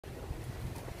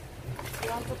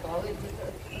650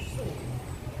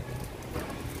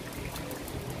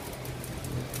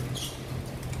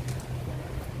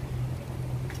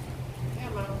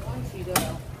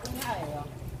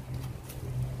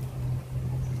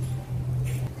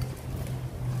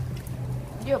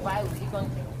公斤。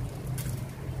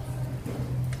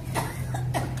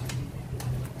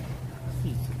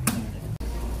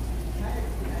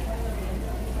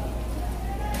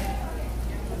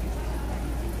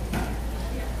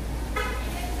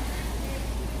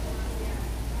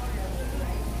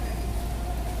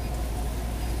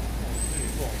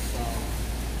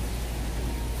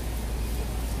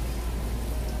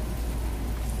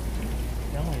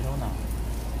两尾都拿，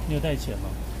你有带钱吗？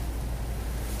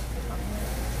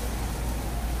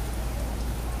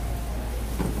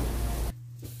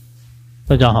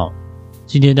大家好，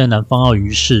今天在南方澳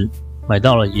渔市买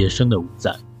到了野生的午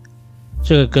仔，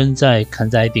这个跟在砍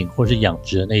仔顶或是养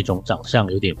殖的那种长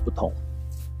相有点不同。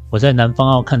我在南方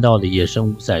澳看到的野生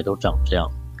午仔都长这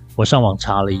样，我上网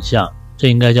查了一下，这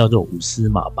应该叫做五丝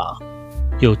马魃，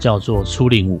又叫做粗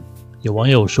鳞午，有网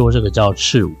友说这个叫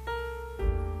赤午。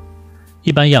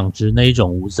一般养殖那一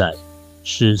种午仔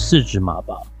是4指马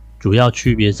魃，主要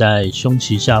区别在胸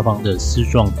鳍下方的丝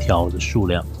状条的数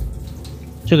量。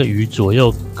这个鱼左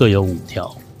右各有5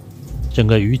条，整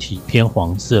个鱼体偏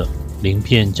黄色，鳞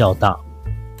片较大，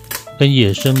跟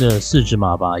野生的4指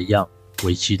马魃一样，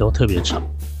尾鳍都特别长。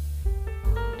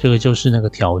这个就是那个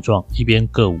条状，一边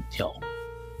各5条。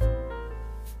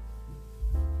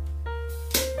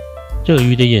这个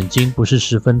鱼的眼睛不是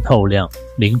十分透亮，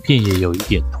鳞片也有一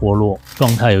点脱落，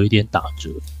状态有一点打折，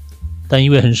但因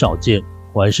为很少见，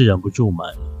我还是忍不住买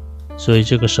了，所以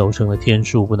这个熟成的天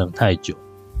数不能太久。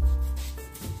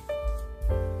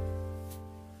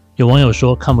有网友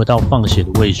说看不到放血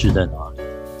的位置在哪里，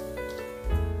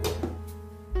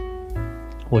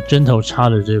我针头插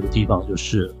的这个地方就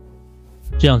是了，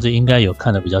这样子应该有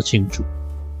看得比较清楚。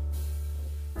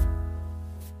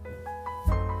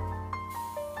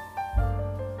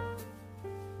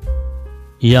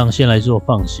一样先来做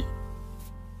放血。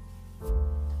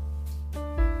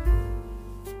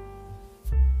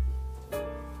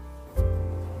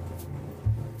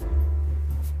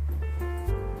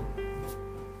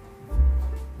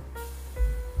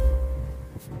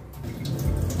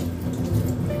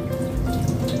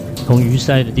从鱼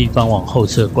鳃的地方往后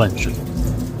侧灌水，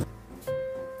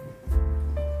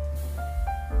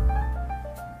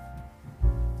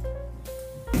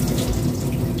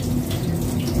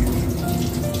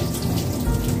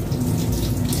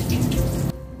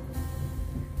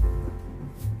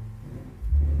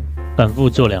反复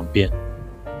做2遍。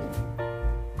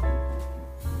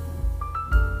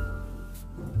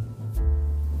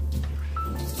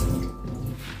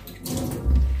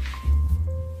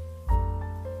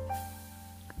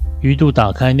鱼肚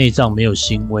打开，内脏没有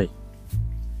腥味。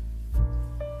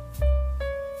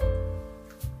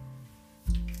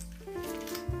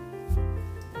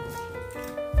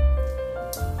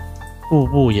腹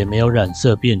部也没有染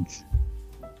色变质。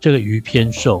这个鱼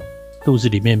偏瘦，肚子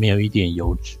里面没有一点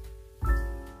油脂。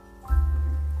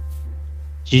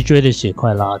脊椎的血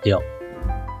块拉掉，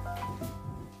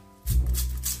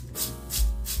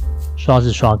刷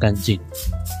子刷干净。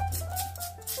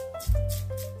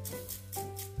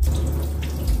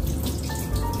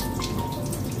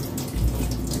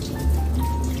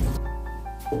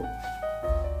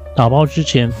打包之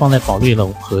前放在保丽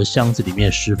龙和箱子里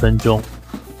面10分钟，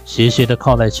斜斜的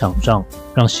靠在墙上，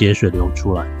让血水流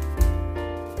出来。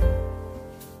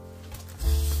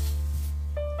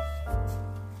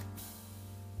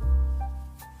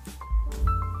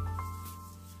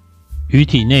鱼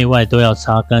体内外都要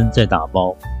擦干再打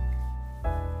包。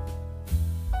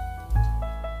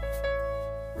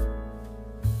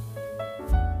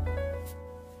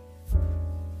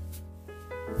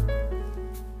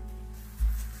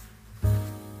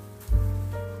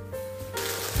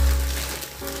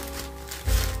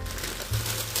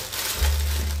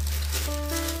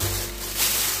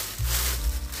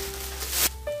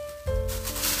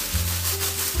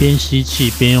边吸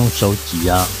气边用手挤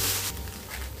压，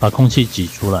把空气挤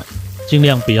出来，尽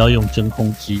量不要用真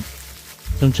空机，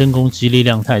用真空机力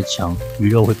量太强，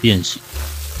鱼肉会变形。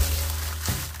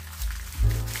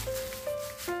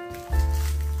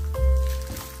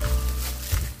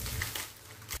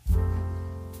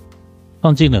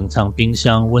放进冷藏冰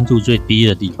箱温度最低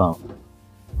的地方，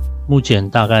目前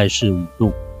大概是5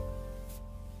度，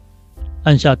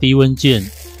按下低温键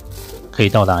可以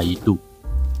到达1度。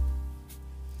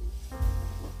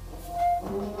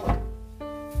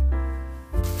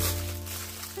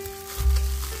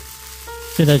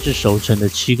现在是熟成的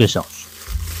7个小时，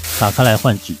打开来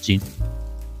换纸巾。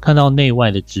看到内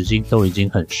外的纸巾都已经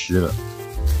很湿了。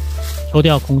抽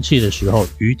掉空气的时候，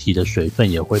鱼体的水分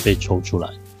也会被抽出来，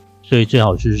所以最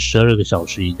好是12个小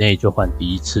时以内就换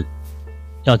第一次，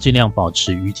要尽量保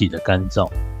持鱼体的干燥。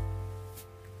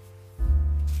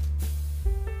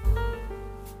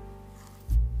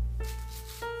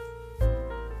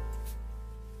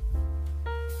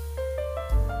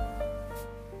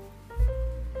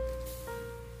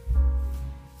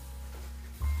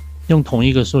用同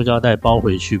一个塑胶袋包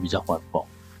回去比较环保，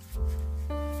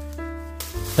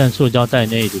但塑胶袋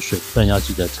内的水分要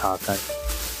记得擦干。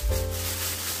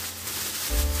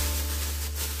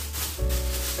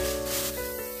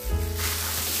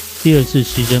第二次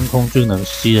吸真空就能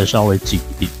吸得稍微紧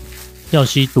一点，要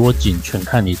吸多紧全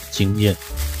看你的经验，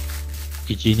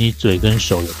以及你嘴跟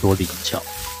手有多灵巧。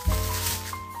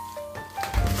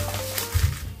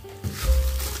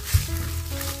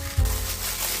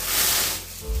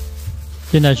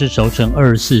现在是熟成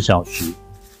24小时，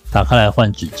打开来换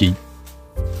纸巾。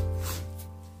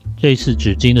这一次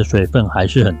纸巾的水分还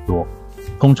是很多，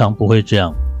通常不会这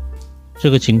样，这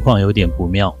个情况有点不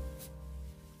妙。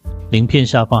鳞片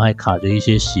下方还卡着一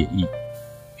些血液，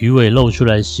鱼尾露出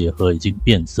来的血盒已经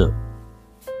变色，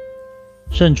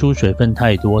渗出水分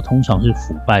太多，通常是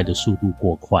腐败的速度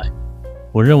过快。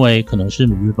我认为可能是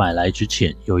鱼买来之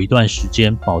前有一段时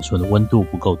间保存的温度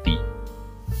不够低。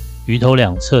鱼头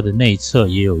两侧的内侧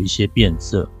也有一些变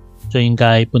色，这应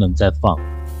该不能再放，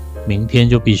明天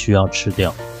就必须要吃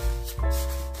掉。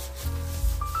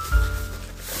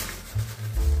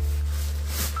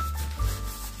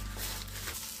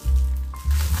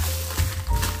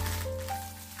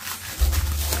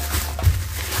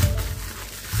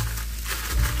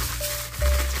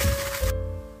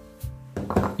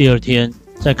第二天，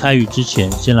在开鱼之前，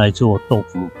先来做豆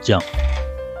腐乳酱。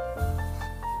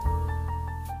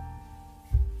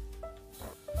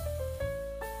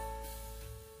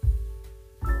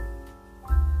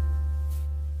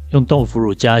用豆腐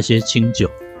乳加一些清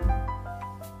酒、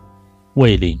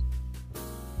味淋，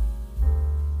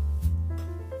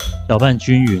搅拌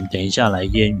均匀。等一下来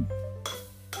腌鱼。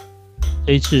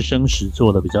这一次生食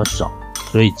做的比较少，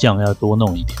所以酱要多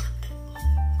弄一点。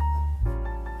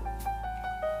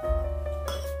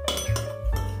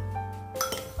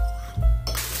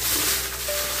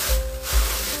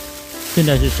现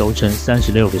在是熟成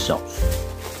36个小时。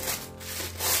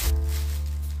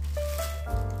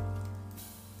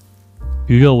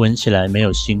鱼肉闻起来没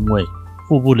有腥味，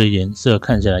腹部的颜色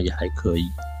看起来也还可以，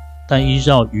但依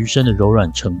照鱼身的柔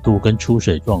软程度跟出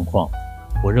水状况，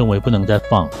我认为不能再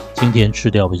放，今天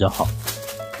吃掉比较好。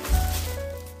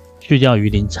去掉鱼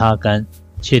鳞，擦干，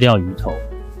切掉鱼头。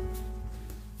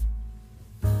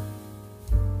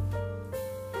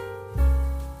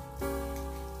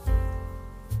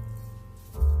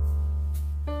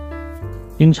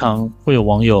经常会有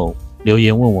网友留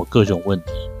言问我各种问题。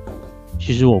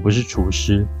其实我不是厨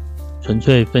师，纯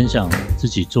粹分享自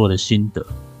己做的心得。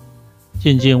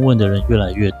渐渐问的人越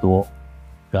来越多，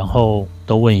然后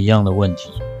都问一样的问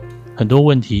题。很多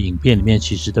问题影片里面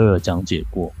其实都有讲解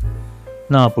过。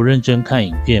那不认真看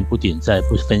影片，不点赞，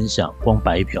不分享，光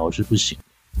白嫖是不行。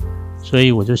所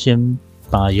以我就先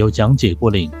把有讲解过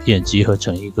的影片集合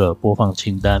成一个播放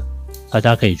清单，大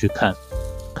家可以去看。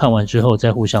看完之后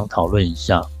再互相讨论一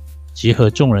下，集合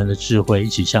众人的智慧一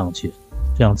起向前。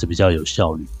这样子比较有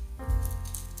效率。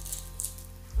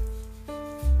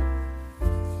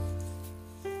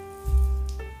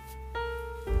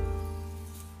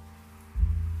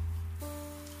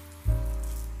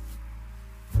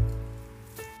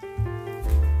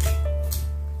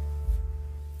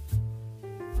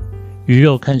鱼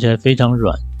肉看起来非常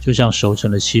软，就像熟成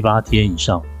了7、8天以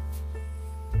上。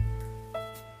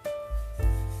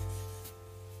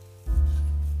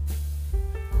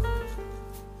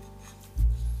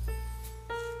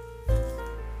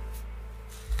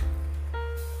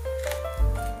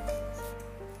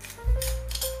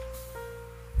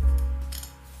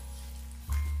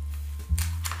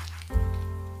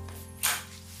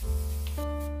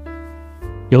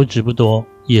油脂不多，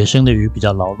野生的鱼比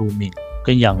较劳碌命，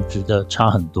跟养殖的差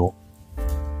很多。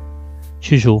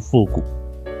去除腹骨，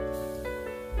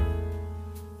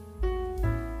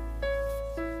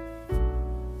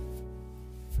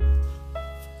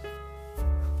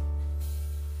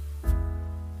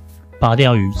拔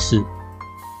掉鱼刺，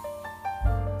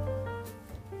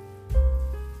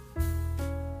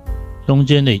中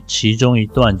间的其中一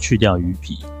段去掉鱼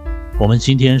皮。我们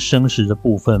今天生食的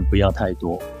部分不要太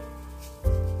多。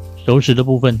熟食的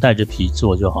部分带着皮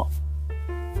做就好。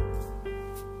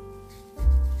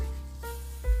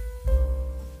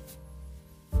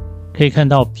可以看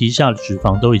到皮下的脂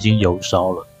肪都已经油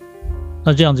烧了，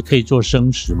那这样子可以做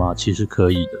生食吗？其实可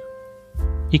以的。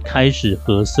一开始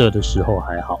褐色的时候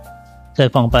还好，再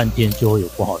放半天就会有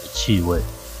不好的气味，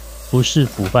不是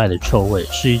腐败的臭味，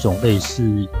是一种类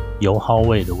似油耗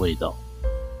味的味道。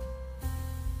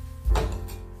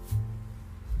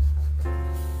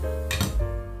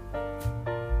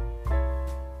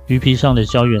鱼皮上的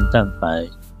胶原蛋白、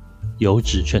油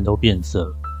脂全都变色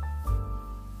了。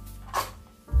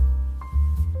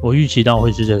我预期到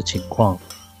会是这个情况，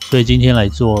所以今天来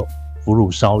做腐乳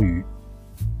烧鱼。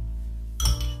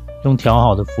用调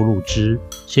好的腐乳汁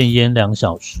先腌2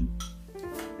小时，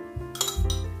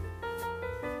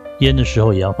腌的时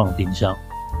候也要放冰箱。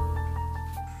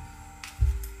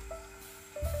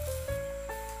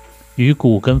鱼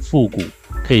骨跟腹骨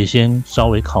可以先稍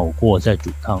微烤过再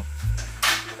煮汤，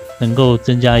能够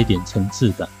增加一点层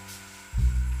次感。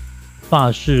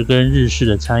法式跟日式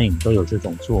的餐饮都有这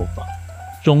种做法，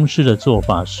中式的做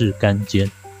法是干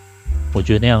煎，我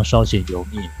觉得那样稍显油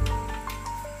腻。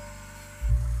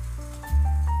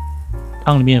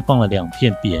汤里面放了2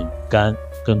片扁鱼干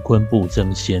跟昆布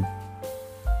增鲜，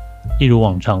一如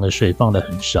往常的水放的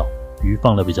很少，鱼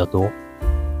放的比较多。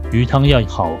鱼汤要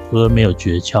好喝没有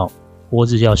诀窍，锅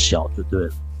子要小就对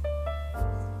了。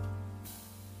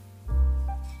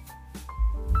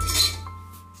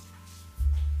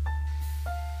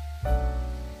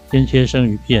先切生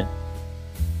鱼片，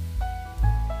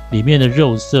里面的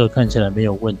肉色看起来没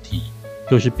有问题，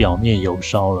就是表面油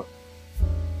烧了。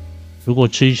如果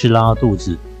吃一吃拉肚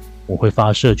子，我会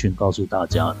发社群告诉大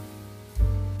家的。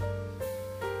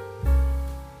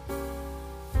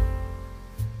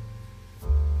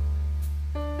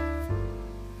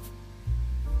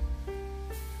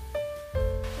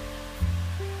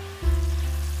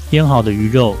腌好的鱼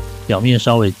肉表面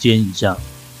稍微煎一下，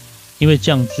因为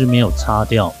酱汁没有擦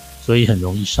掉，所以很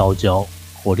容易烧焦，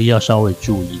火力要稍微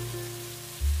注意。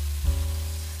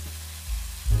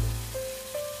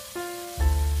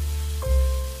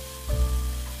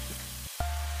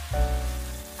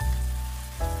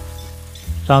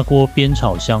砂锅煸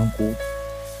炒香菇、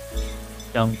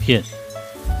姜片，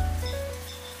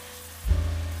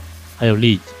还有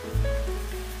栗子。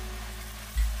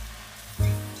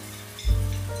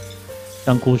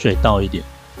香菇水倒一点，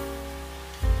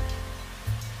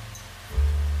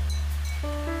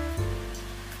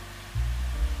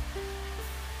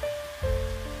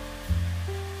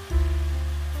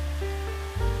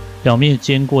表面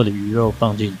煎过的鱼肉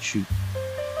放进去。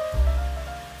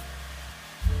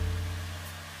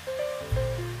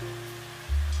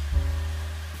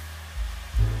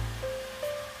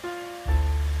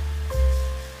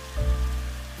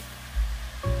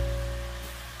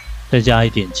再加一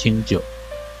点清酒，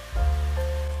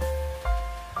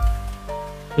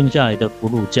剩下来的腐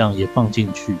乳酱也放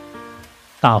进去，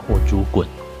大火煮滚。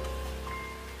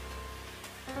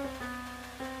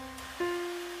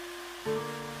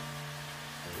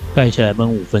盖起来焖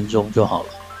5分钟就好了。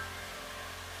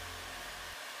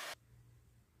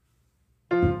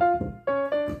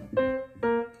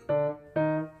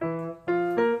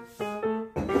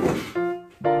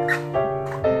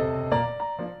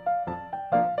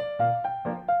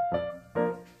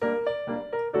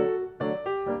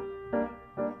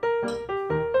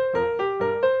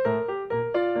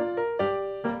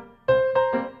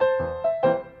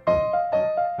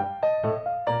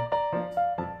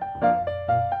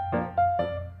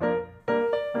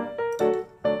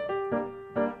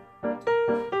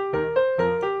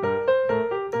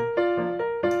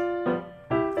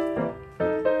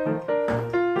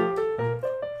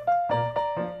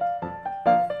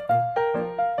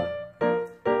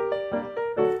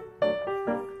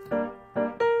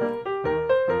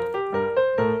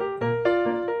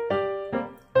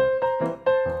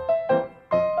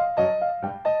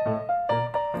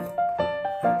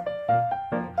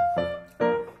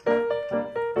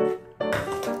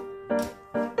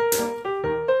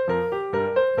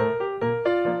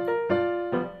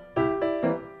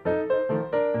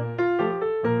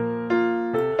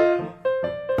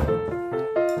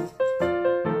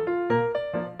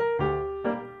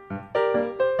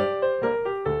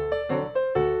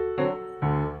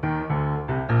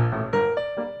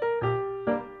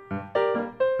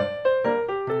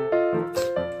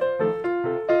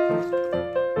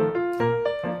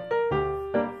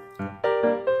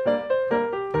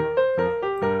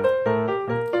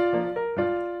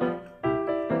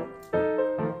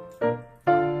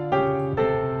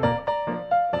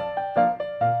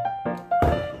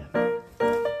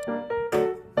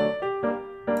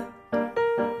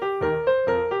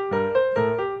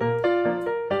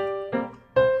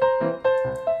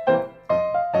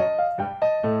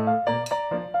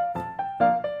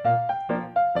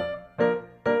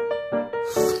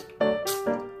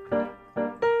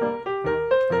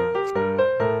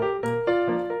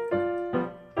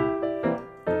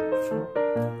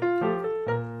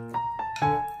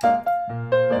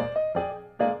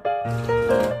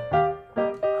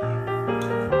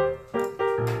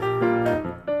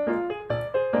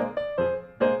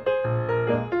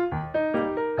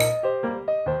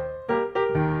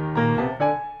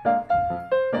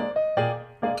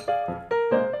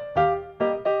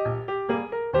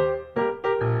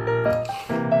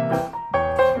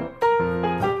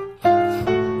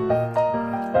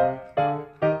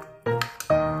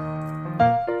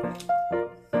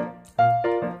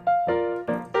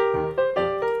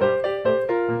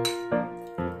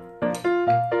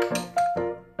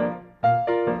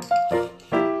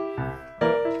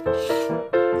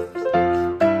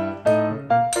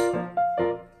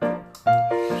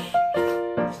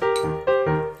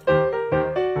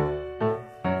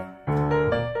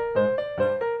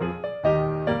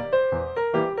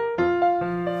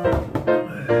拜。